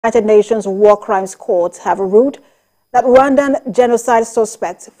United Nations War Crimes Court have ruled that Rwandan genocide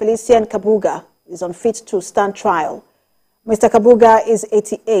suspect Felicien Kabuga is unfit to stand trial. Mr. Kabuga is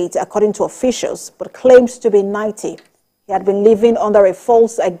 88, according to officials, but claims to be 90. He had been living under a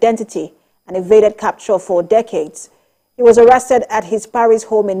false identity and evaded capture for decades. He was arrested at his Paris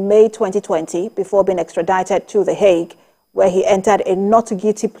home in May 2020 before being extradited to The Hague, where he entered a not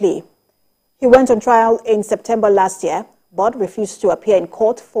guilty plea. He went on trial in September last year, but refused to appear in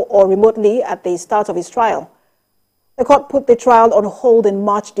court or remotely at the start of his trial. The court put the trial on hold in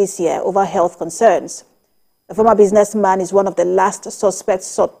March this year over health concerns. The former businessman is one of the last suspects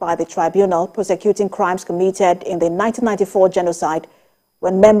sought by the tribunal prosecuting crimes committed in the 1994 genocide,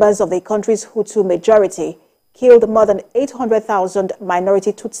 when members of the country's Hutu majority killed more than 800,000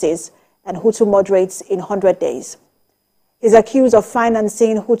 minority Tutsis and Hutu moderates in 100 days. He's accused of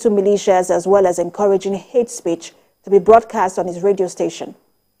financing Hutu militias as well as encouraging hate speech to be broadcast on his radio station.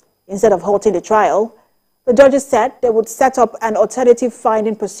 Instead of halting the trial, the judges said they would set up an alternative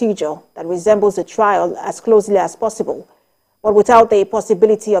finding procedure that resembles the trial as closely as possible, but without the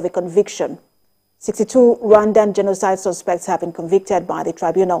possibility of a conviction. 62 Rwandan genocide suspects have been convicted by the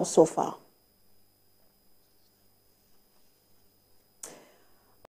tribunal so far.